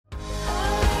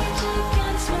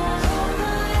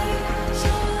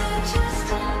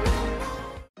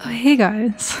Hey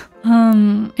guys.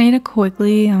 I need to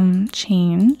quickly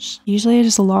change. Usually I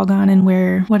just log on and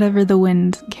wear whatever the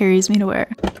wind carries me to wear.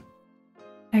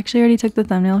 I actually already took the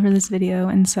thumbnail for this video,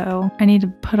 and so I need to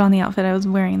put on the outfit I was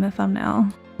wearing in the thumbnail.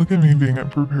 Look at me being a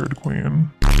prepared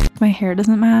queen. My hair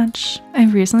doesn't match.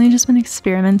 I've recently just been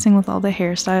experimenting with all the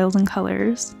hairstyles and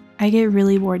colors. I get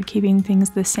really bored keeping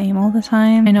things the same all the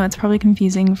time. I know it's probably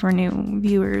confusing for new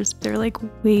viewers. They're like,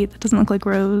 wait, that doesn't look like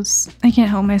Rose. I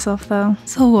can't help myself though.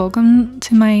 So welcome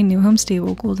to my new home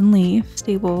stable, Golden Leaf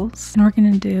Stables. And we're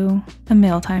gonna do a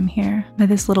mail time here by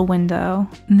this little window.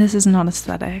 And this is not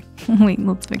aesthetic. Wait,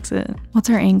 let's fix it. What's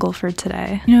our angle for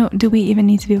today? You know, do we even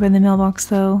need to be by the mailbox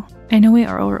though? I know we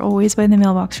are always by the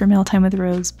mailbox for mail time with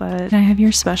Rose, but can I have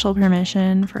your special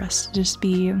permission for us to just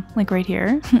be like right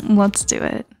here? Let's do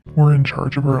it. We're in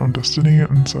charge of our own destiny,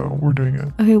 and so we're doing it.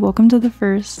 Okay, welcome to the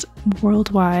first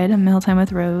worldwide mail time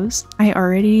with Rose. I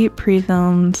already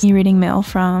pre-filmed me reading mail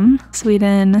from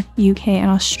Sweden, UK,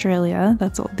 and Australia.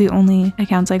 That's the only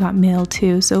accounts I got mail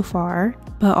to so far.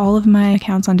 But all of my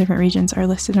accounts on different regions are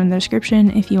listed in the description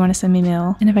if you want to send me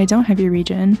mail. And if I don't have your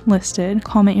region listed,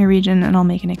 comment your region and I'll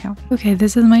make an account. Okay,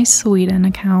 this is my Sweden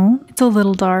account. It's a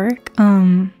little dark.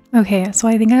 Okay, so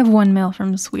I think I have one mail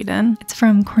from Sweden. It's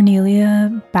from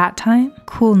Cornelia Battime.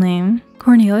 Cool name.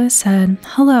 Cornelia said,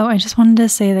 "Hello, I just wanted to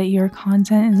say that your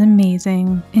content is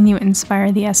amazing and you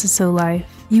inspire the SSO life.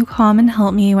 You calm and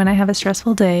help me when I have a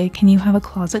stressful day. Can you have a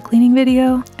closet cleaning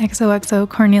video? XOXO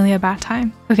Cornelia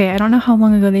Battime." Okay, I don't know how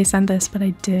long ago they sent this, but I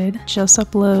did just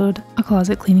upload a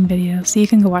closet cleaning video, so you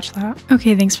can go watch that.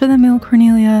 Okay, thanks for the mail,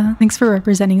 Cornelia. Thanks for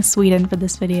representing Sweden for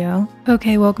this video.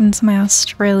 Okay, welcome to my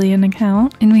Australian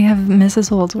account. And we have Mrs.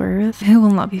 Holdsworth, who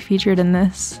will not be featured in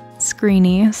this.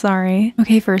 Screeny, sorry.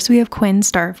 Okay, first we have Quinn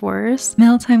Starforce.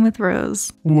 Mail time with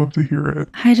Rose. Love to hear it.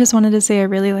 I just wanted to say I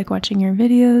really like watching your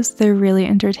videos. They're really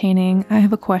entertaining. I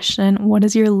have a question. What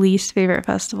is your least favorite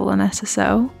festival in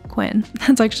SSO? Quinn.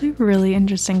 That's actually a really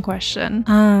interesting question.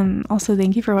 Also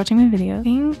thank you for watching my video. I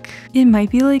think it might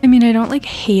be like, I mean, I don't like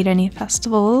hate any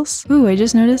festivals. Ooh, I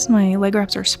just noticed my leg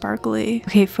wraps are sparkly.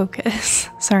 Okay, focus.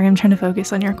 Sorry, I'm trying to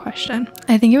focus on your question.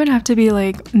 I think it would have to be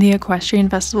like the equestrian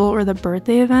festival or the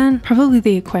birthday event. Probably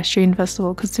the equestrian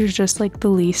festival because there's just like the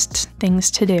least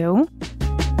things to do.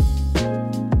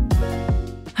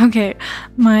 Okay,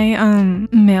 my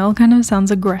mail kind of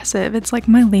sounds aggressive. It's like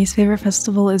my least favorite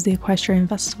festival is the equestrian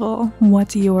festival.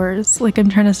 What's yours? Like I'm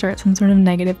trying to start some sort of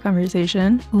negative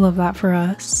conversation. Love that for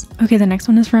us. Okay, the next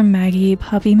one is from Maggie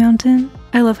Puppy Mountain.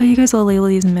 I love how you guys all label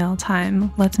these mail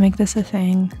time. Let's make this a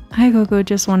thing. Hi Koko,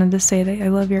 just wanted to say that I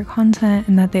love your content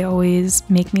and that they always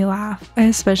make me laugh. I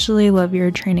especially love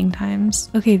your training times.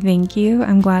 Okay, thank you.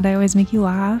 I'm glad I always make you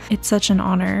laugh. It's such an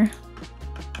honor.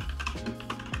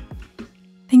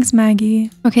 Thanks,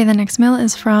 Maggie. Okay, the next mail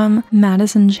is from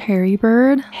Madison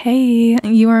Cherrybird. Hey,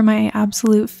 you are my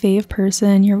absolute fave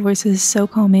person. Your voice is so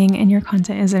calming and your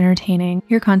content is entertaining.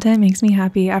 Your content makes me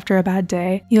happy after a bad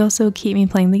day. You also keep me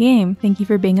playing the game. Thank you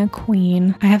for being a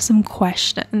queen. I have some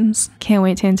questions. Can't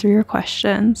wait to answer your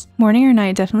questions. Morning or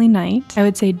night? Definitely night. I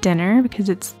would say dinner because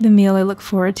it's the meal I look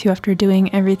forward to after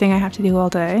doing everything I have to do all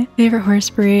day. Favorite horse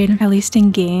breed? At least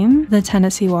in game, the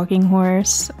Tennessee walking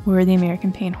horse or the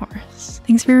American paint horse.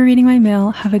 Thanks for reading my mail.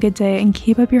 Have a good day and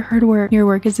keep up your hard work. Your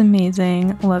work is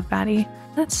amazing. Love, Batty.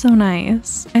 That's so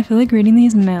nice. I feel like reading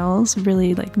these mails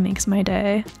really like makes my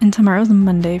day. And tomorrow's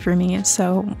Monday for me,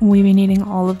 so we've been needing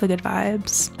all of the good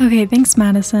vibes. Okay, thanks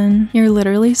Madison. You're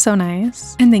literally so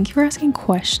nice. And thank you for asking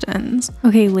questions.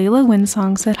 Okay, Layla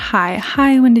Winsong said,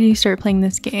 Hi, when did you start playing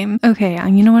this game? Okay,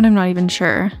 you know what? I'm not even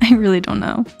sure. I really don't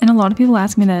know. And a lot of people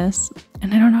ask me this,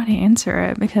 and I don't know how to answer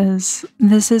it because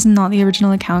this is not the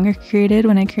original account I created.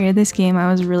 When I created this game,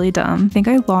 I was really dumb. I think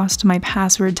I lost my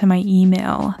password to my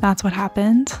email. That's what happened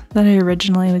that I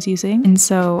originally was using. And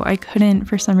so I couldn't,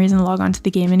 for some reason, log on to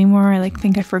the game anymore. I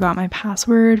think I forgot my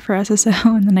password for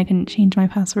SSO and then I couldn't change my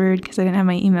password because I didn't have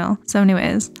my email. So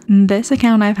anyways, this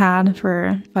account I've had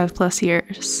for 5+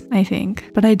 years, I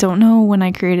think. But I don't know when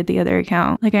I created the other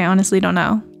account. Like I honestly don't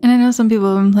know. And I know some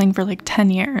people have been playing for like 10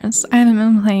 years. I haven't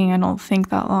been playing, I don't think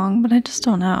that long, but I just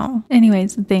don't know.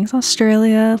 Anyways, thanks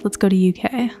Australia. Let's go to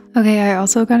UK. Okay, I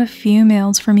also got a few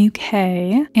mails from UK,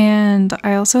 and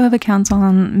I also have accounts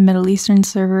on Middle Eastern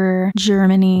server,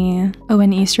 Germany,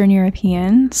 and Eastern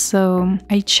European. So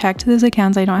I checked those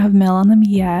accounts. I don't have mail on them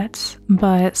yet,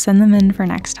 but send them in for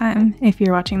next time if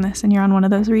you're watching this and you're on one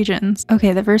of those regions.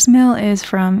 Okay, the first mail is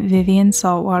from Vivian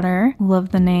Saltwater.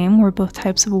 Love the name. We're both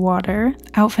types of water.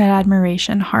 Outfit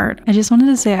admiration heart. I just wanted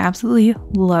to say I absolutely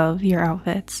love your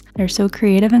outfits. They're so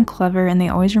creative and clever, and they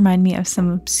always remind me of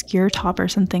some obscure top or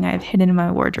something I've hidden in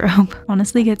my wardrobe.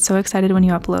 Honestly, get so excited when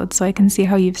you upload so I can see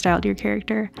how you've styled your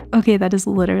character. Okay, that is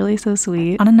literally so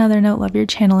sweet. On another note, love your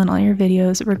channel and all your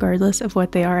videos regardless of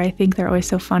what they are. I think they're always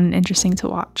so fun and interesting to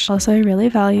watch. Also, I really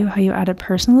value how you add a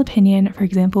personal opinion. For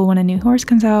example, when a new horse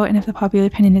comes out and if the popular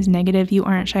opinion is negative, you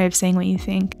aren't shy of saying what you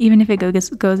think, even if it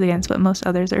goes against what most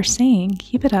others are saying.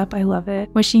 Keep it up. I love it.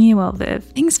 Wishing you well, Viv.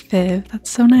 Thanks, Viv. That's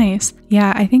so nice.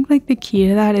 Yeah, I think like the key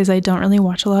to that is I don't really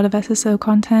watch a lot of SSO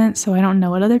content, so I don't know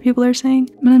what other people are saying,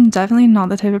 but I'm definitely not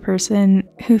the type of person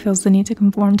who feels the need to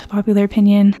conform to popular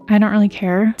opinion. I don't really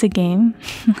care. It's a game.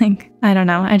 Like, I don't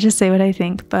know. I just say what I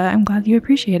think, but I'm glad you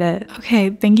appreciate it. Okay,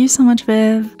 thank you so much,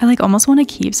 Viv. I like almost want to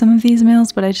keep some of these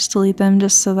mails, but I just delete them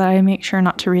just so that I make sure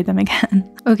not to read them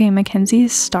again. Okay, Mackenzie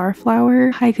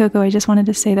Starflower. Hi, Coco. I just wanted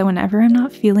to say that whenever I'm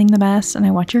not feeling the best and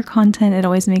I watch your content, it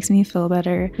always makes me feel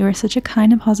better. You are such a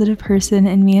kind and positive person,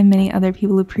 and me and many other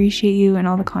people appreciate you and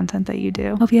all the content that you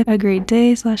do. Hope you have a great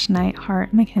day/night,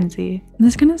 heart, Mackenzie.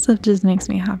 This kind of stuff just makes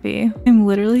me happy. I'm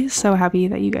literally so happy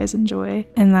that you guys enjoy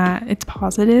and that it's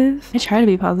positive. I try to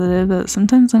be positive, but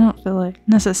sometimes I don't feel like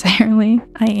necessarily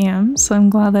I am, so I'm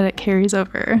glad that it carries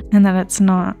over and that it's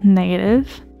not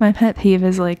negative. My pet peeve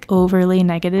is like overly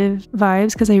negative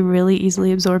vibes because I really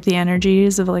easily absorb the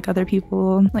energies of like other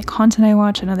people, like content I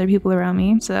watch and other people around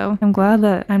me. So I'm glad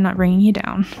that I'm not bringing you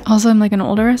down. Also, I'm like an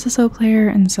older SSO player,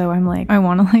 and so I'm like, I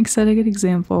want to like set a good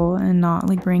example and not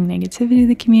like bring negativity to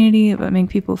the community, but make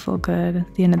people feel good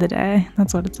at the end of the day.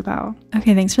 That's what it's about.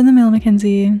 Okay, thanks for the mail,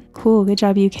 Mackenzie. Cool, good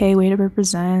job, UK. Way to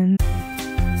represent.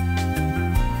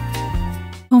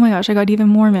 Oh my gosh, I got even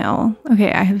more mail.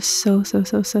 Okay, I have so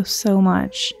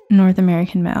much North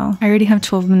American mail. I already have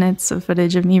 12 minutes of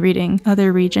footage of me reading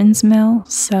other regions' mail,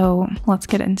 so let's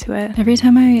get into it. Every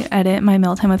time I edit my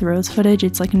mail time with Rose footage,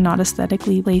 it's like not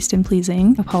aesthetically laced and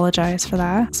pleasing. Apologize for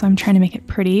that. So I'm trying to make it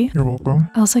pretty. You're welcome.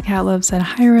 Elsa Catlove said,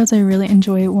 "Hi Rose, I really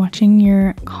enjoy watching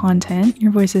your content.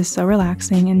 Your voice is so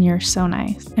relaxing and you're so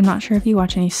nice. I'm not sure if you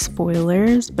watch any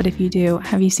spoilers, but if you do,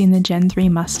 have you seen the Gen 3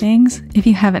 Mustangs? If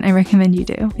you haven't, I recommend you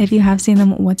do. If you have seen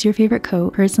them, what's your favorite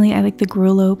coat? Personally, I like the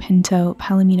Grollo, Pinto,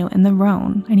 Palomino, and the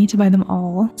Roan. I need to buy them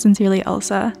all. Sincerely,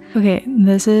 Elsa." Okay,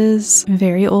 this is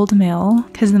very old mail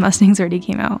because the Mustangs already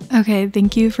came out. Okay,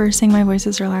 thank you for saying my voice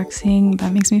is relaxing.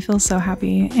 That makes me feel so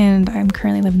happy, and I'm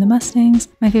currently living the Mustangs.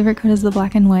 My favorite coat is the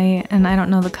black and white, and I don't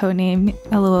know the coat name.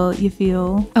 LOL, you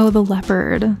feel. Oh, the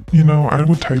leopard. You know, I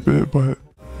would type it, but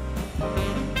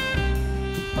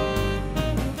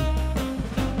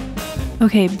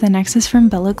Okay, the next is from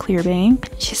Bella Clearbank.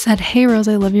 She said, "Hey Rose,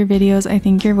 I love your videos. I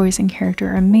think your voice and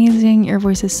character are amazing. Your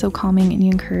voice is so calming and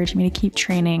you encourage me to keep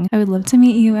training. I would love to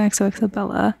meet you, XOXO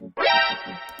Bella."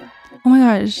 Oh my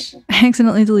gosh, I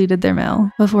accidentally deleted their mail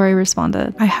before I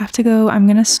responded. I have to go. I'm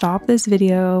gonna stop this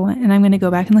video and I'm gonna go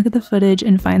back and look at the footage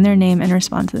and find their name and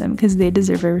respond to them because they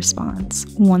deserve a response.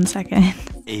 1 second.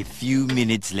 A few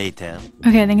minutes later.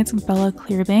 Okay, I think it's Bella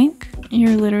Clearbank.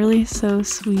 You're literally so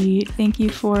sweet. Thank you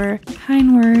for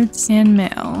kind words and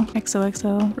mail.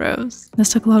 XOXO Rose. This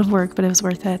took a lot of work, but it was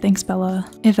worth it. Thanks, Bella.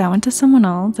 If that went to someone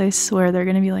else, I swear they're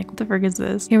gonna be like, what the frick is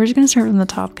this? Okay, we're just gonna start from the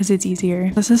top because it's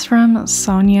easier. This is from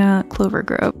Sonia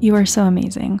Clovergrove. You are so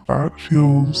amazing. that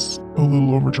feels a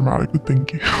little over dramatic, but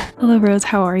thank you. Hello Rose,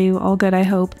 how are you? All good, I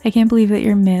hope. I can't believe that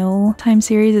your mail time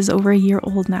series is over a year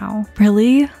old now.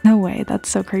 Really? No way, that's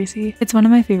so crazy. It's one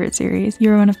of my favorite series.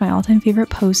 You are one of my all-time favorite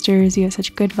posters. You have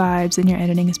such good vibes and your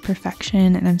editing is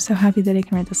perfection, and I'm so happy that I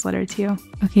can write this letter to you.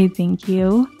 Okay, thank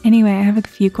you. Anyway, I have a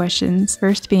few questions.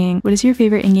 First being, what is your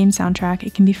favorite in-game soundtrack?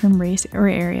 It can be from race or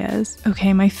areas.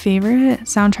 Okay, my favorite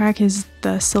soundtrack is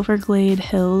the Silverglade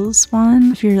Hills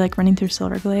one, if you're like running through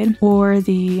Silverglade, or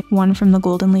the one from the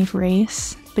Golden Leaf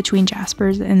race between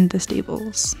Jaspers and the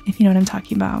stables, if you know what I'm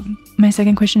talking about. My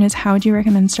second question is, how would you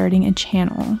recommend starting a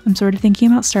channel? I'm sort of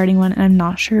thinking about starting one and I'm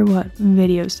not sure what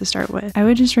videos to start with. I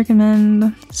would just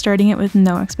recommend starting it with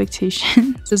no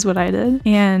expectations. This is what I did,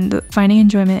 and finding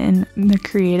enjoyment in the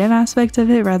creative aspect of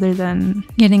it rather than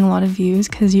getting a lot of views,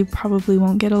 because you probably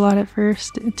won't get a lot at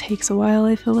first. It takes a while,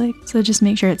 I feel like. So just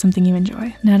make sure it's something you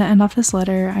enjoy. Now to end off this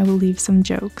letter, I will leave some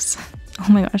jokes.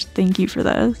 Oh my gosh, thank you for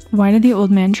this. Why did the old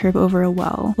man trip over a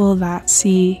well? Will that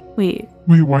see... Wait,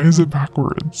 Wait, why is it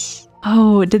backwards?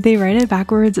 Oh, did they write it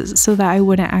backwards so that I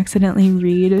wouldn't accidentally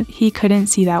read? He couldn't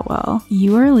see that well.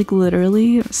 You are like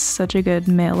literally such a good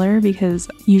mailer because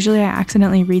usually I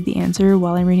accidentally read the answer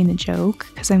while I'm reading the joke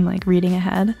because I'm like reading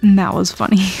ahead. And that was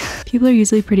funny. People are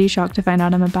usually pretty shocked to find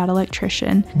out I'm a bad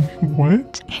electrician.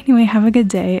 What? Anyway, have a good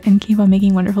day and keep on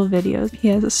making wonderful videos.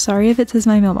 Yes, sorry if it says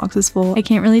my mailbox is full. I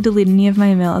can't really delete any of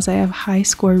my mail as I have high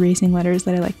score racing letters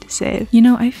that I like to save. You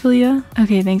know, I feel ya.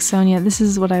 Okay, thanks Sonia. This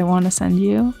is what I want to send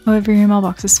you. However, your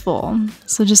mailbox is full.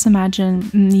 So just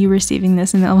imagine you receiving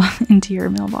this mail into your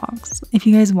mailbox. If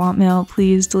you guys want mail,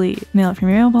 please delete mail from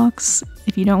your mailbox.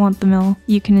 If you don't want the mail,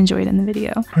 you can enjoy it in the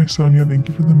video. Hi Sonia, thank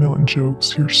you for the mail and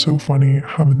jokes. You're so funny.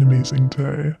 Have an amazing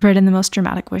day. Read in the most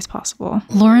dramatic voice possible.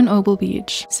 Lauren Opal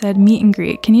Beach said, meet and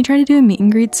greet. Can you try to do a meet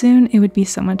and greet soon? It would be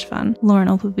so much fun. Lauren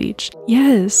Opal Beach.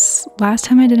 Yes. Last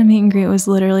time I did a meet and greet was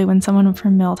literally when someone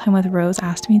from Mail Time with Rose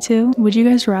asked me to. Would you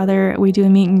guys rather we do a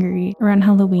meet and greet around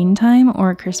Halloween time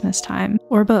or Christmas time?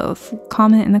 Or both?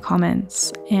 Comment in the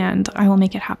comments and I will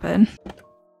make it happen.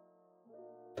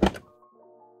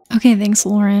 Okay, thanks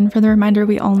Lauren for the reminder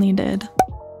we all needed.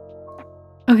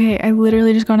 Okay, I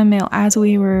literally just got a mail as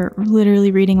we were literally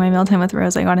reading my Mail Time with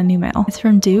Rose. I got a new mail. It's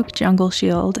from Duke Jungle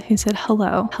Shield, who said,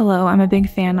 hello. Hello, I'm a big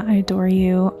fan. I adore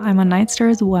you. I'm on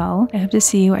Nightstar as well. I hope to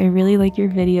see you. I really like your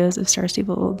videos of Star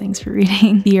Stable. Thanks for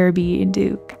reading. BRB,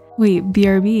 Duke. Wait,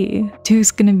 BRB.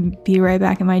 Duke's gonna be right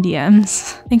back in my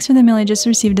DMs. Thanks for the mail I just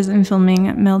received as I'm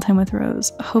filming Mail Time with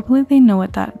Rose. Hopefully they know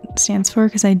what that stands for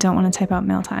because I don't want to type out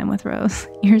Mail Time with Rose.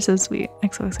 You're so sweet.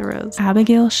 XOXO Rose.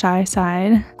 Abigail Shy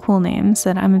Side, cool name,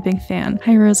 said I'm a big fan.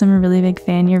 Hi Rose, I'm a really big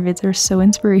fan. Your vids are so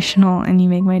inspirational and you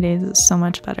make my days so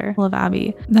much better. Love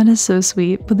Abby. That is so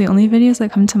sweet, but the only videos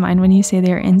that come to mind when you say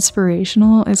they're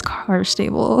inspirational is Car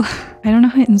Stable. I don't know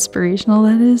how inspirational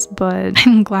that is, but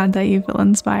I'm glad that you feel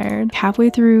inspired.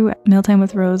 Halfway through Mail Time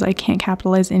with Rose, I can't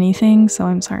capitalize anything, so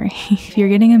I'm sorry. If you're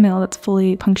getting a mail that's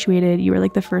fully punctuated, you were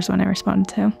like the first one I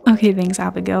responded to. Okay, thanks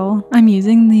Abigail. I'm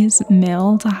using these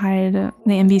mail to hide the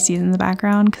NBCs in the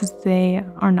background because they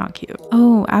are not cute.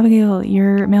 Oh, Abigail,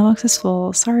 your mailbox is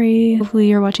full. Sorry. Hopefully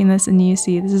you're watching this and you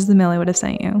see this is the mail I would have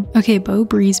sent you. Okay, Bo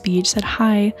Breeze Beach said,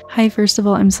 hi. Hi, first of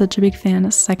all, I'm such a big fan.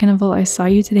 Second of all, I saw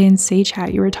you today in Say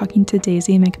Chat. You were talking to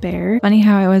Daisy McBear. Funny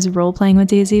how I was role playing with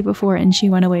Daisy before and she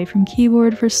went away from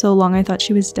keyboard for so long I thought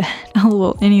she was dead.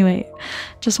 LOL. Anyway,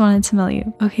 just wanted to mail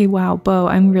you. Okay, wow, Bo,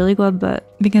 I'm really glad that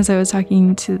because I was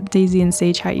talking to Daisy in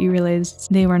Say Chat, you realized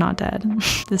they were not dead.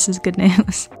 This is good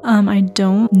news. I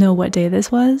don't know what day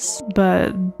this was,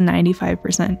 but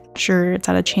 95% sure it's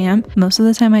at a champ. Most of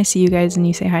the time I see you guys and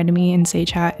you say hi to me in Say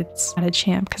Chat, it's at a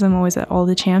champ because I'm always at all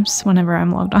the champs whenever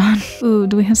I'm logged on. Ooh,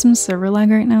 do we have some server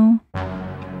lag right now?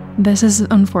 This is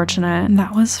unfortunate.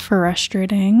 That was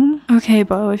frustrating. Okay,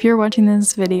 Bo, if you're watching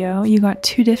this video, you got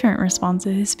two different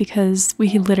responses because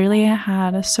we literally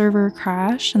had a server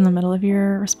crash in the middle of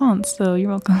your response, so you're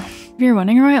welcome. If you're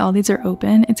wondering why all these are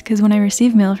open, it's because when I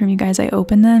receive mail from you guys, I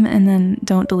open them and then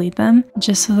don't delete them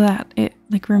just so that it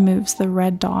like removes the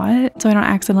red dot so I don't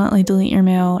accidentally delete your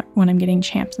mail when I'm getting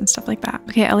champs and stuff like that.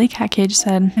 Okay, Ellie Cat Cage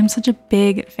said, I'm such a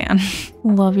big fan.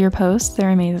 Love your posts,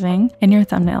 they're amazing. And your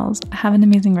thumbnails. Have an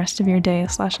amazing rest of your day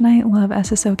 / night. Love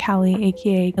SSO Callie,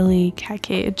 aka Ellie Cat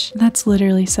Cage. That's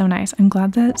literally so nice. I'm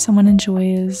glad that someone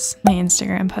enjoys my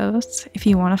Instagram posts. If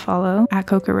you want to follow, at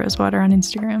Koko Rosewater on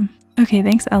Instagram. Okay,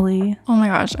 thanks Ellie. Oh my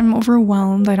gosh, I'm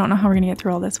overwhelmed. I don't know how we're gonna get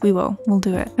through all this. We'll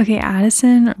do it. Okay,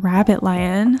 Addison Rabbit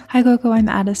Lion. Hi Coco, I'm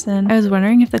Addison. I was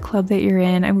wondering if the club that you're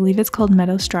in, I believe it's called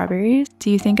Meadow Strawberries. Do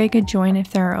you think I could join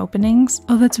if there are openings?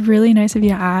 Oh, that's really nice of you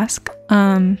to ask.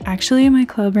 Actually my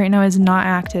club right now is not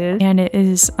active and it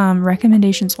is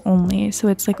recommendations only. So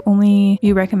it's like only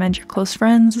you recommend your close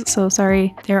friends. So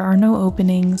sorry, there are no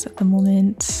openings at the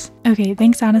moment. Okay,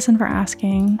 thanks Addison for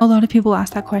asking. A lot of people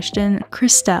asked that question.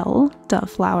 Christelle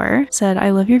Doveflower said,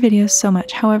 I love your videos so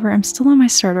much. However, I'm still on my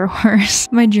starter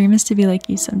horse. My dream is to be like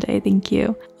you someday. Thank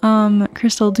you.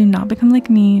 Crystal, do not become like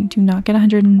me. Do not get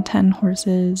 110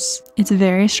 horses. It's a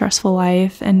very stressful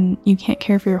life and you can't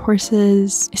care for your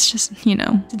horses. It's just, you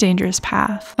know, it's a dangerous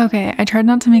path. Okay, I tried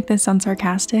not to make this sound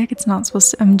sarcastic. It's not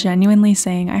supposed to. I'm genuinely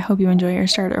saying I hope you enjoy your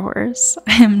starter horse.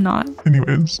 I am not.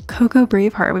 Anyways. Coco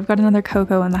Braveheart. We've got another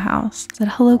Coco in the house. Said,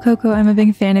 hello Coco, I'm a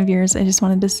big fan of yours. I just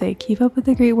wanted to say keep up with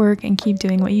the great work and keep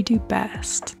doing what you do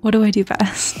best. What do I do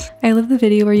best? I love the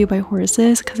video where you buy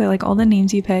horses because I like all the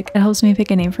names you pick. It helps me pick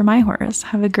a name for my horse.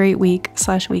 Have a great week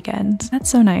 / weekend. That's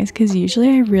so nice because usually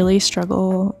I really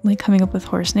struggle like coming up with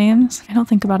horse names. I don't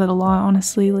think about it a lot,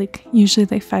 honestly. Like usually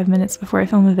like 5 minutes before I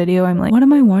film a video, I'm like, what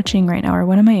am I watching right now or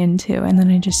what am I into? And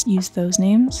then I just use those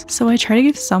names. So I try to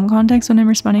give some context when I'm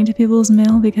responding to people's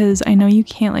mail because I know you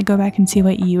can't like go back and see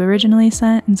what you you originally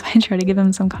sent, and so I try to give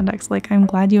them some context, like, I'm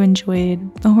glad you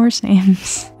enjoyed the horse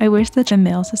names. I wish that the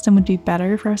mail system would be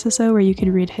better for SSO where you could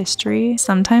read history.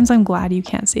 Sometimes I'm glad you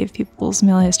can't save people's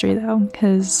mail history though,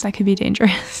 because that could be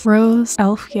dangerous. Rose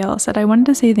Elfgale said, I wanted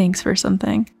to say thanks for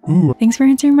something. Ooh. Thanks for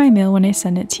answering my mail when I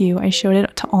sent it to you. I showed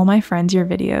it to all my friends your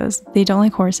videos. They don't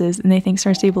like horses and they think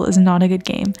Star Stable is not a good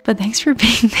game, but thanks for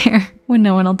being there when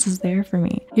no one else is there for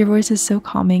me. Your voice is so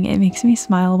calming, it makes me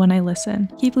smile when I listen.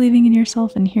 Keep believing in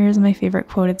yourself, and here's my favorite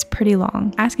quote. It's pretty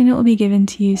long. Ask and it will be given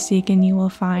to you, seek and you will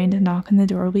find, knock and the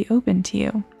door will be open to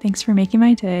you. Thanks for making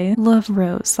my day. Love,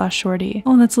 Rose/Shorty.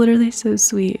 Oh, that's literally so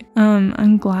sweet.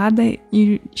 I'm glad that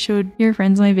you showed your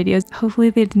friends my videos. Hopefully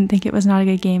they didn't think it was not a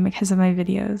good game because of my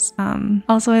videos.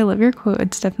 Also, I love your quote.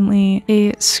 It's definitely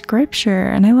a scripture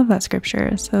and I love that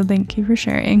scripture, so thank you for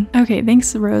sharing. Okay,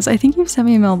 thanks Rose. I think you've sent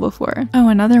me a mail before. Oh,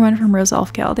 another one from Rose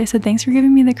Elfgale. They said, thanks for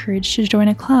giving me the courage to join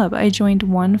a club. I joined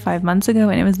one 5 months ago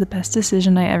and it was the best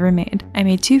decision I ever made. I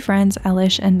made 2 friends,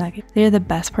 Elish and Nugget. They are the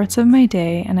best parts of my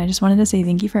day and I just wanted to say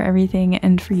thank you for everything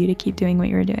and for you to keep doing what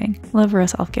you were doing. Love,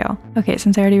 Rose Elfgale. Okay,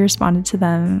 since I already responded to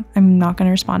them, I'm not going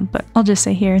to respond, but I'll just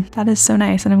say here, that is so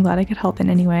nice and I'm glad I could help in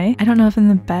any way. I don't know if I'm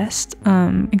the best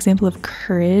example of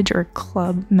courage or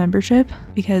club membership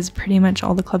because pretty much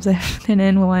all the clubs I've been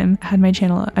in while I had my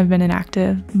channel, I've been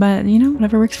inactive, but you know,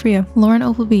 whatever works for you. Lauren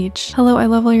Opal Beach. Hello, I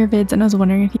love all your vids and I was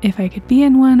wondering if I could be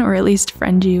in one or at least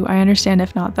friend you. I understand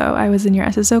if not though. I was in your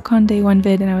SSO Con Day 1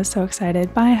 vid and I was so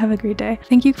excited. Bye, have a great day.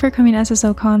 Thank you for coming to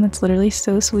SSO Con. That's literally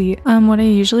so sweet. What I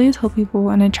usually tell people,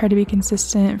 and I try to be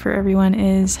consistent for everyone,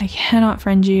 is I cannot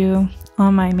friend you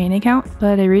on my main account,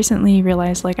 but I recently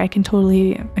realized like I can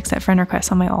totally accept friend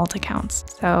requests on my alt accounts.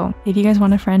 So if you guys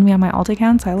want to friend me on my alt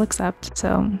accounts, I'll accept.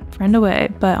 So friend away,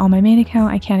 but on my main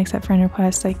account, I can't accept friend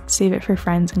requests. I save it for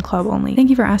friends and club only.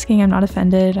 Thank you for asking. I'm not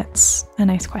offended. That's a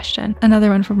nice question. Another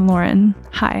one from Lauren.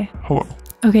 Hi. Hello.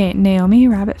 Okay, Naomi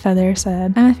Rabbit Feather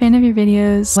said, I'm a fan of your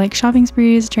videos, like shopping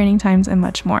sprees, training times, and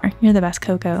much more. You're the best,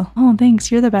 Coco. Oh,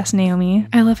 thanks. You're the best, Naomi.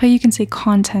 I love how you can say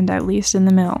content at least in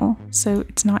the middle, so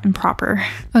it's not improper.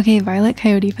 Okay, Violet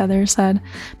Coyote Feather said,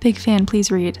 big fan, please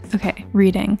read. Okay,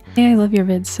 reading. Hey, I love your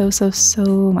vids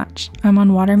so much. I'm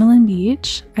on Watermelon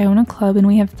Beach. I own a club and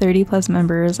we have 30+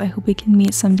 members. I hope we can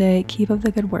meet someday. Keep up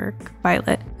the good work.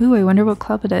 Violet. Ooh, I wonder what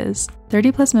club it is.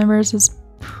 30+ members is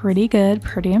pretty good,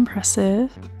 pretty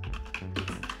impressive.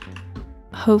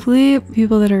 Hopefully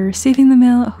people that are receiving the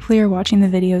mail hopefully are watching the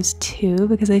videos too,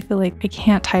 because I feel like I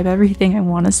can't type everything I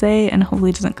want to say and hopefully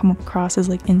it doesn't come across as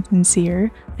like insincere.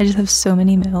 I just have so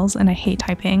many mails and I hate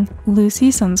typing. Lucy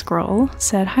Sunscroll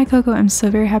said, hi Coco, I'm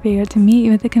so very happy I got to meet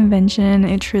you at the convention.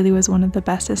 It truly was one of the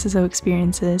best SSO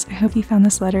experiences. I hope you found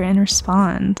this letter and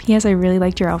respond. P.S. I really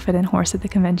liked your outfit and horse at the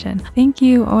convention. Thank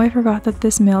you. Oh, I forgot that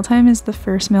this mail time is the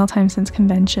first mail time since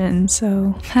convention,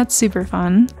 so that's super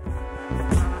fun.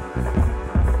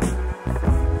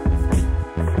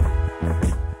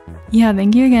 Yeah,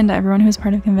 thank you again to everyone who was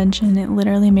part of convention. It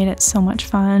literally made it so much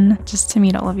fun just to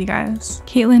meet all of you guys.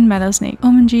 Caitlin Meadowsnake.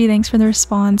 OMG, thanks for the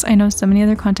response. I know so many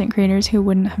other content creators who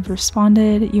wouldn't have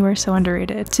responded. You are so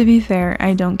underrated. To be fair,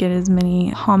 I don't get as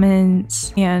many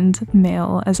comments and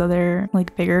mail as other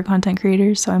like bigger content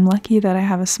creators, so I'm lucky that I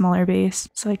have a smaller base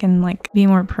so I can like be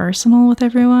more personal with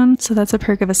everyone. So that's a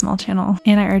perk of a small channel.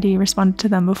 And I already responded to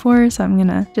them before, so I'm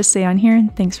gonna just say on here,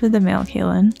 thanks for the mail,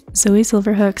 Caitlin. Zoe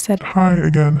Silverhook said, Hi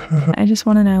again. I just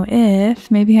want to know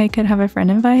if maybe I could have a friend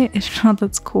invite. If not,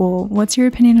 that's cool. What's your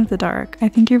opinion of the dark? I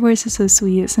think your voice is so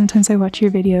sweet. Sometimes I watch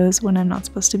your videos when I'm not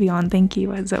supposed to be on. Thank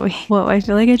you, Zoe. Whoa, I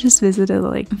feel like I just visited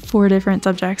like 4 different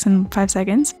subjects in 5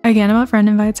 seconds. Again, about friend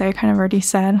invites, I kind of already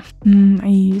said, I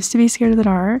used to be scared of the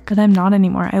dark, but I'm not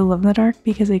anymore. I love the dark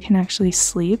because I can actually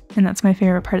sleep, and that's my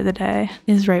favorite part of the day,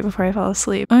 is right before I fall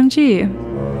asleep.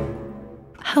 OMG.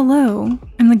 Hello.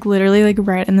 I'm like literally like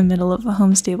right in the middle of the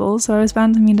home stable, so I was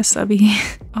bound to meet a subby.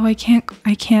 Oh, I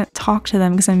can't talk to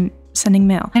them because I'm sending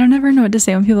mail. I don't ever know what to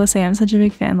say when people say I'm such a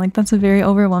big fan. Like that's a very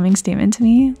overwhelming statement to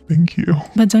me. Thank you.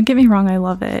 But don't get me wrong, I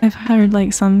love it. I've heard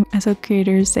like some SO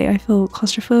creators say I feel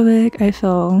claustrophobic. I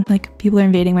feel like people are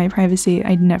invading my privacy.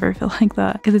 I'd never feel like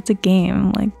that because it's a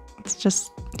game. Like it's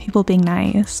just people being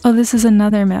nice. Oh, this is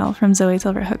another mail from Zoe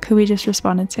Silverhook, who we just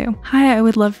responded to. Hi, I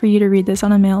would love for you to read this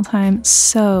on a mail time.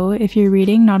 So if you're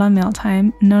reading not on mail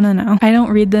time, no. I don't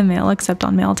read the mail except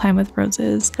on mail time with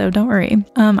roses, so don't worry.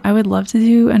 I would love to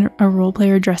do a role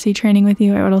player dressy training with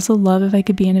you. I would also love if I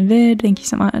could be in a vid. Thank you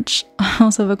so much. I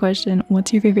also have a question.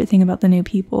 What's your favorite thing about the new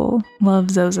people? Love,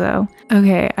 Zozo.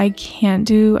 Okay, I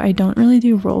don't really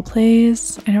do role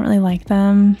plays. I don't really like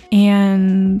them.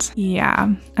 And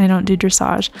yeah, I don't do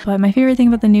dressage. But my favorite thing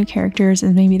about the new characters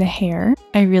is maybe the hair.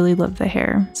 I really love the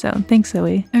hair. So thanks,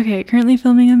 Zoe. Okay, currently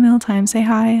filming a meal time. Say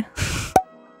hi.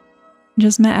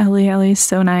 Just met Ellie. Ellie's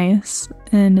so nice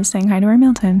and is saying hi to our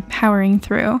meal time. Powering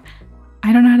through.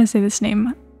 I don't know how to say this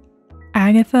name.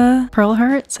 Agatha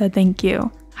Pearlheart said thank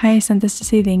you. Hi, I sent this to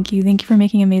say thank you. Thank you for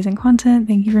making amazing content.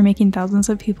 Thank you for making thousands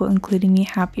of people, including me,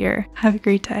 happier. Have a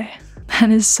great day. That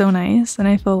is so nice and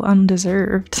I feel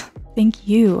undeserved. Thank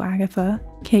you, Agatha.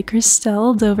 Okay,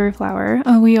 Christelle Doverflower.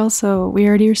 Oh, we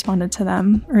already responded to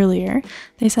them earlier.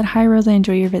 They said, hi Rose, I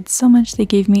enjoy your vids so much. They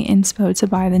gave me inspo to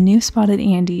buy the new Spotted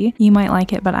Andy. You might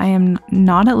like it, but I am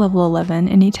not at level 11.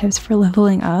 Any tips for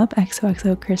leveling up?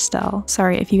 XOXO Christelle.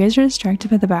 Sorry, if you guys are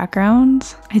distracted by the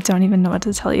background, I don't even know what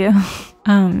to tell you.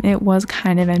 It was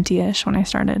kind of empty-ish when I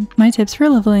started. My tips for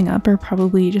leveling up are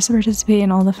probably just to participate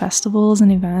in all the festivals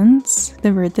and events.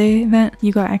 The birthday event,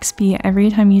 you got XP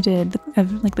every time you did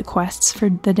like the quests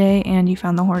for the day and you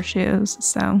found the horseshoes.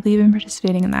 So leave in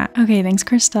participating in that. Okay, thanks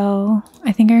Christelle.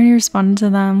 I think I already responded to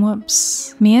them.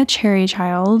 Whoops. Mia Cherry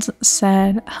Child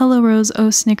said, hello Rose, oh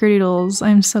snickerdoodles.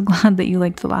 I'm so glad that you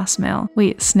liked the last mail.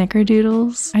 Wait,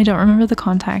 snickerdoodles? I don't remember the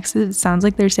context. It sounds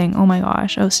like they're saying, oh my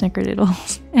gosh, oh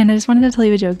snickerdoodles. And I just wanted to tell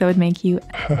you a joke that would make you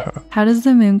how does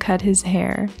the moon cut his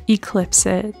hair? Eclipse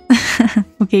it.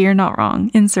 Okay, you're not wrong.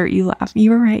 Insert you laugh.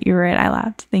 You were right, I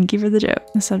laughed. Thank you for the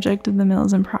joke. The subject of the mail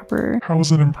is improper. How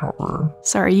is it improper?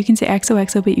 Sorry, you can say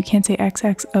XOXO, but you can't say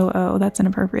XXOO. That's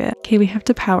inappropriate. Okay, we have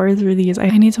to power through these. I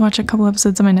need to watch a couple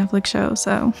episodes of my Netflix show.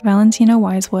 So Valentina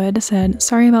Wisewood said,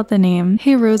 sorry about the name.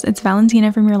 Hey Rose, it's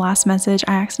Valentina from your last message.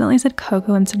 I accidentally said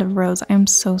Coco instead of Rose. I'm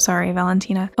so sorry,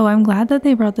 Valentina. Oh, I'm glad that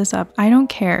they brought this up. I don't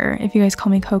care if you guys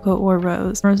call me Coco or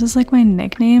Rose. Rose is like my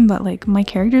nickname, but like my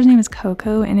character's name is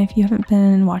Coco, and if you haven't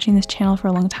been watching this channel for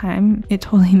a long time, it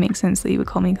totally makes sense that you would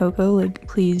call me Coco. Like,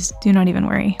 please do not even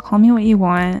worry. Call me what you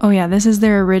want. Oh yeah, this is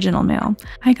their original mail.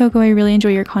 Hi Coco, I really enjoy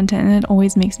your content and it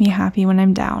always makes me happy when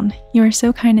I'm down. You are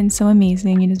so kind and so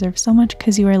amazing. You deserve so much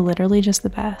because you are literally just the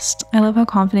best. I love how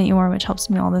confident you are, which helps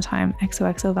me all the time.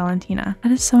 XOXO Valentina.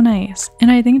 That is so nice.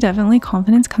 And I think definitely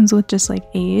confidence comes with just like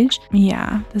age.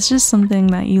 Yeah, that's just something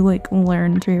that you like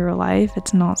learn through your life.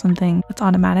 It's not something that's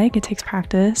automatic. It takes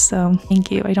practice. So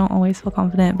thank you. I don't always feel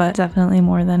confident, but definitely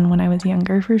more than when I was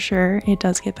younger for sure. It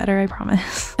does get better, I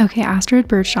promise. Okay, Astrid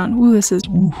Birchon. Ooh, this is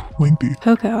lengthy.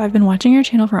 Coco, I've been watching your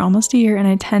channel for almost a year and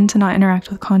I tend to not interact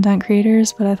with content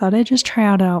creators, but I thought I'd just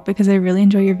try it out because I really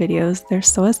enjoy your videos. They're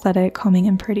so aesthetic, calming,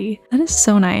 and pretty. That is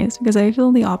so nice because I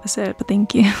feel the opposite, but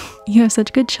thank you. You have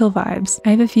such good chill vibes. I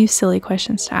have a few silly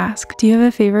questions to ask. Do you have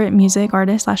a favorite music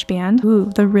artist / band?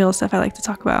 Ooh, the real stuff I like to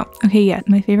talk about. Okay, yeah,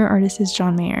 my favorite artist is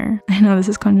John Mayer. I know this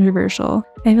is controversial.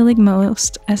 I feel like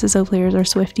most SSO players are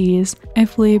Swifties. I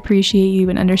fully appreciate you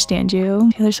and understand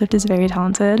you. Taylor Swift is very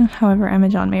talented. However, I'm a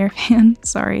John Mayer fan.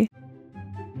 Sorry.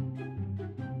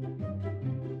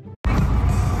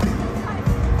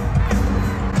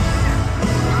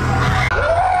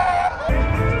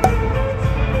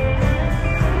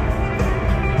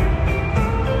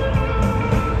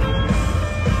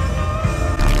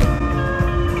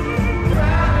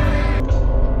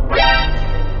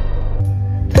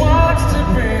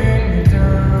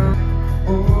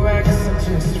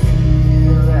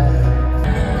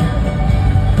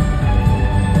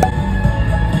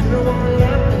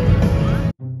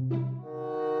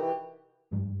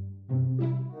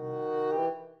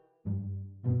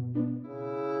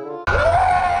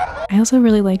 I also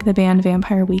really like the band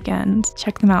Vampire Weekend.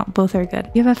 Check them out, both are good.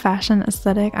 Do you have a fashion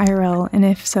aesthetic IRL, and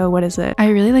if so, what is it? I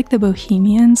really like the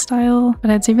bohemian style,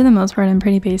 but I'd say for the most part I'm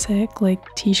pretty basic,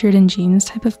 like t-shirt and jeans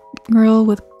type of girl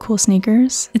with cool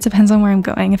sneakers. It depends on where I'm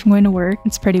going. If I'm going to work,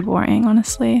 it's pretty boring,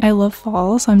 honestly. I love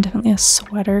fall, so I'm definitely a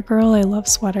sweater girl. I love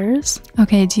sweaters.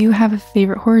 Okay, do you have a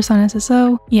favorite horse on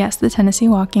SSO? Yes, the Tennessee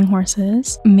walking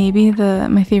horses. Maybe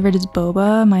my favorite is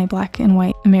Boba, my black and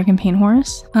white American paint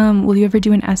horse. Will you ever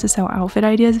do an SSO outfit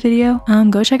ideas video?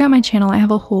 Go check out my channel. I have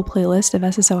a whole playlist of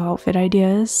SSO outfit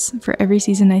ideas for every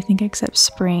season, I think, except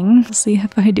spring. We'll see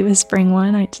if I do a spring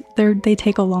one. They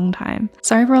take a long time.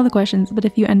 Sorry for all the questions, but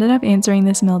if you ended up answering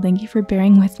this mail, thank you for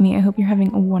bearing with me. I hope you're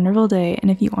having a wonderful day,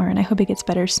 and if you aren't, I hope it gets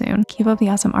better soon. Keep up the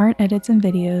awesome art, edits, and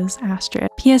videos. Astrid.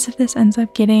 P.S. If this ends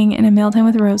up getting in a mail time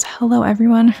with Rose, hello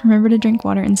everyone. Remember to drink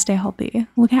water and stay healthy.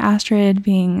 Look at Astrid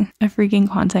being a freaking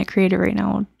content creator right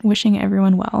now, wishing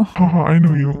everyone well. Haha, I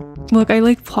know you. Look, I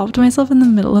like plopped myself in the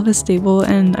middle of a stable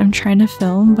and I'm trying to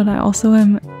film, but I also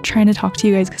am trying to talk to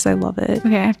you guys because I love it.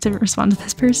 Okay, I have to respond to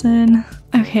this person.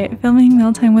 Okay, filming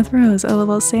meal time with Rose.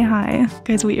 LOL, say hi.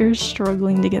 Guys, we are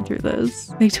struggling to get through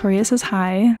this. Victoria says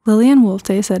hi. Lillian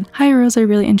Wolfday said, hi Rose, I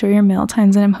really enjoy your mail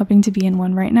times and I'm hoping to be in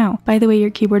one right now. By the way,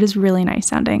 your keyboard is really nice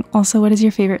sounding. Also, what is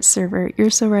your favorite server? You're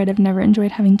so right, I've never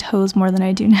enjoyed having toes more than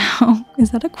I do now.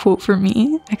 Is that a quote for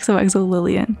me? XOXO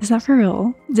Lillian. Is that for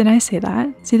real? Did I say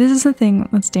that? See, this is the thing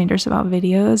that's dangerous about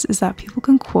videos, is that people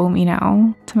can quote me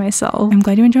now to myself. I'm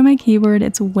glad you enjoy my keyboard.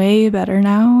 It's way better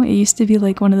now. It used to be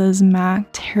like one of those Mac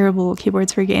terrible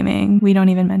keyboards for gaming. We don't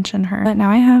even mention her. But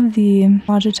now I have the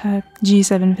Logitech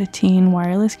G715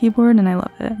 wireless keyboard and I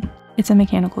love it. It's a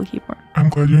mechanical keyboard. I'm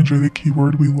glad you enjoy the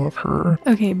keyboard. We love her.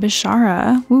 Okay,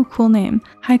 Bashara. Ooh, cool name.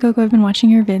 Hi Coco, I've been watching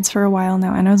your vids for a while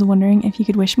now and I was wondering if you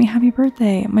could wish me happy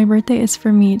birthday. My birthday is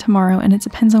for me tomorrow and it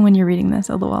depends on when you're reading this,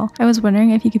 lol. I was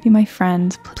wondering if you could be my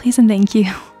friend. Please and thank you.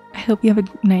 I hope you have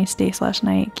a nice day /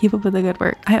 night. Keep up with the good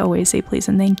work. I always say please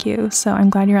and thank you, so I'm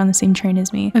glad you're on the same train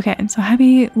as me. Okay, so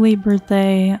happy late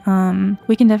birthday.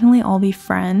 We can definitely all be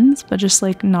friends, but just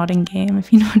like not in game,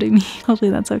 if you know what I mean.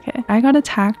 Hopefully that's okay. I got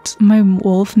attacked my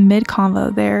wolf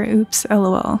mid-convo there. Oops,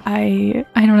 lol. I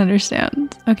don't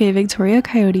understand. Okay, Victoria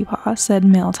Coyote Paw said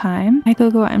mail time. Hi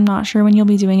Coco, I'm not sure when you'll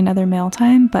be doing another mail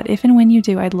time, but if and when you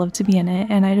do, I'd love to be in it.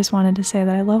 And I just wanted to say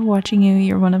that I love watching you.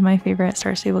 You're one of my favorite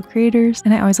Star Stable creators,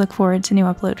 and I always look forward to new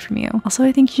upload from you. Also,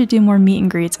 I think you should do more meet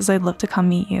and greets as I'd love to come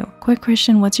meet you. Quick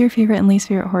question, what's your favorite and least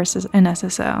favorite horses in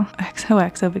SSO?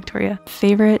 XOXO Victoria.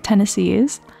 Favorite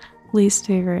Tennessees, least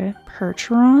favorite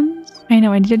Percherons. I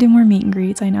know I need to do more meet and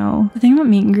greets. I know. The thing about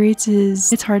meet and greets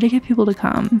is it's hard to get people to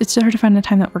come. It's hard to find a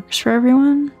time that works for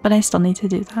everyone, but I still need to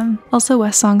do them. Also,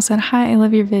 West Song said, hi, I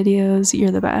love your videos.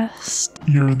 You're the best.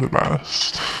 You're the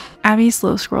best. Abby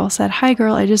Slow Scroll said, hi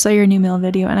girl, I just saw your new mail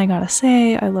video and I gotta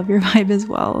say, I love your vibe as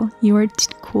well. You are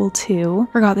cool too.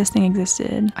 Forgot this thing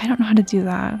existed. I don't know how to do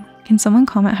that. Can someone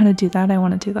comment how to do that? I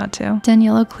want to do that too.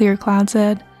 Daniela Clear Cloud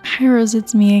said, hi Rose,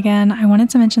 it's me again. I wanted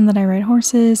to mention that I ride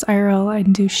horses, IRL, I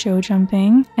do show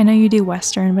jumping. I know you do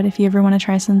Western, but if you ever want to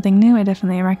try something new, I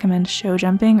definitely recommend show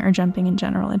jumping or jumping in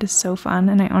general. It is so fun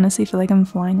and I honestly feel like I'm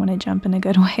flying when I jump in a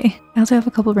good way. I also have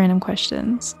a couple random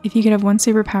questions. If you could have one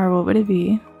superpower, what would it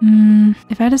be?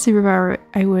 If I had a superpower,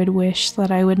 I would wish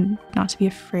that I would not to be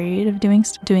afraid of doing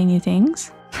new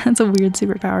things. That's a weird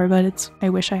superpower, but I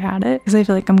wish I had it because I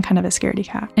feel like I'm kind of a scaredy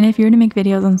cat. And if you were to make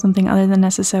videos on something other than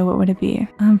SSO, what would it be?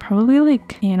 Probably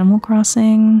like Animal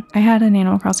Crossing. I had an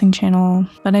Animal Crossing channel,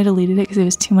 but I deleted it because it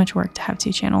was too much work to have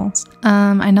 2 channels.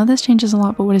 I know this changes a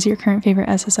lot, but what is your current favorite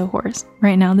SSO horse?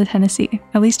 Right now, the Tennessee.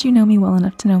 At least you know me well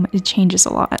enough to know it changes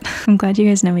a lot. I'm glad you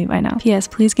guys know me by now. P.S.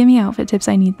 Please give me outfit tips.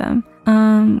 I need them.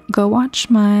 Go watch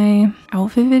my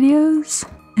outfit videos.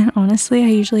 And honestly, I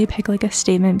usually pick like a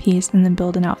statement piece and then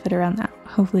build an outfit around that.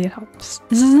 Hopefully it helps.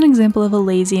 This is an example of a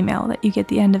lazy mail that you get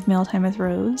the end of Mail Time with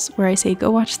Rose, where I say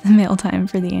go watch the mail time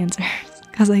for the answers.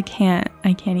 Because I can't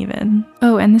even.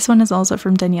 Oh, and this one is also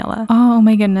from Daniela. Oh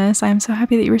my goodness, I'm so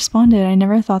happy that you responded. I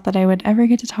never thought that I would ever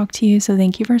get to talk to you, so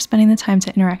thank you for spending the time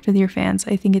to interact with your fans.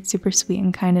 I think it's super sweet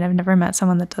and kind, and I've never met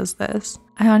someone that does this.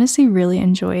 I honestly really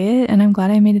enjoy it, and I'm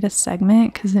glad I made it a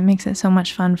segment because it makes it so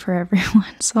much fun for everyone.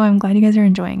 So I'm glad you guys are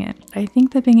enjoying it. I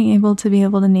think that being able to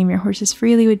name your horses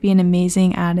freely would be an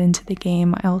amazing add-in to the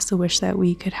game. I also wish that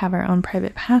we could have our own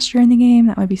private pasture in the game.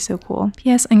 That would be so cool.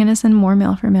 P.S. I'm gonna send more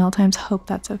mail for mail times. Hope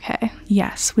that's okay.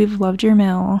 Yes, we've loved your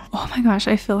mail. Oh my gosh,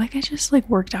 I feel like I just like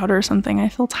worked out or something. I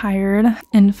feel tired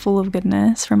and full of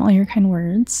goodness from all your kind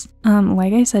words.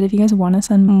 Like I said, if you guys want to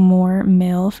send more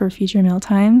mail for future mail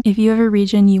time, if you have a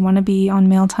region you want to be on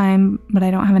mail time, but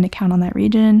I don't have an account on that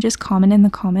region, just comment in the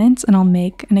comments and I'll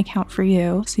make an account for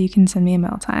you so you can send me a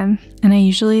mail time. And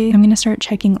I'm going to start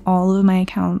checking all of my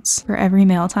accounts for every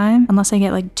mail time, unless I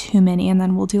get like too many, and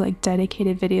then we'll do like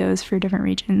dedicated videos for different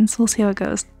regions. We'll see how it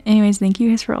goes. Anyways, thank you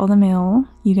guys for all the mail.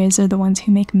 You guys are the ones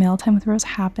who make Mail Time with Rose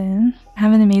happen.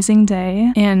 Have an amazing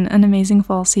day and an amazing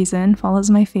fall season. Fall is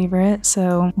my favorite,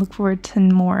 so look forward to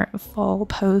more fall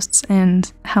posts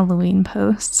and Halloween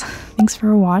posts. Thanks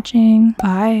for watching.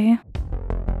 Bye.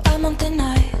 I'm on thin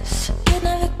ice, you'd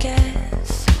never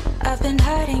guess. I've been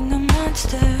hiding a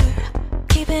monster,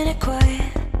 keeping it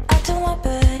quiet. I do my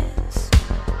best.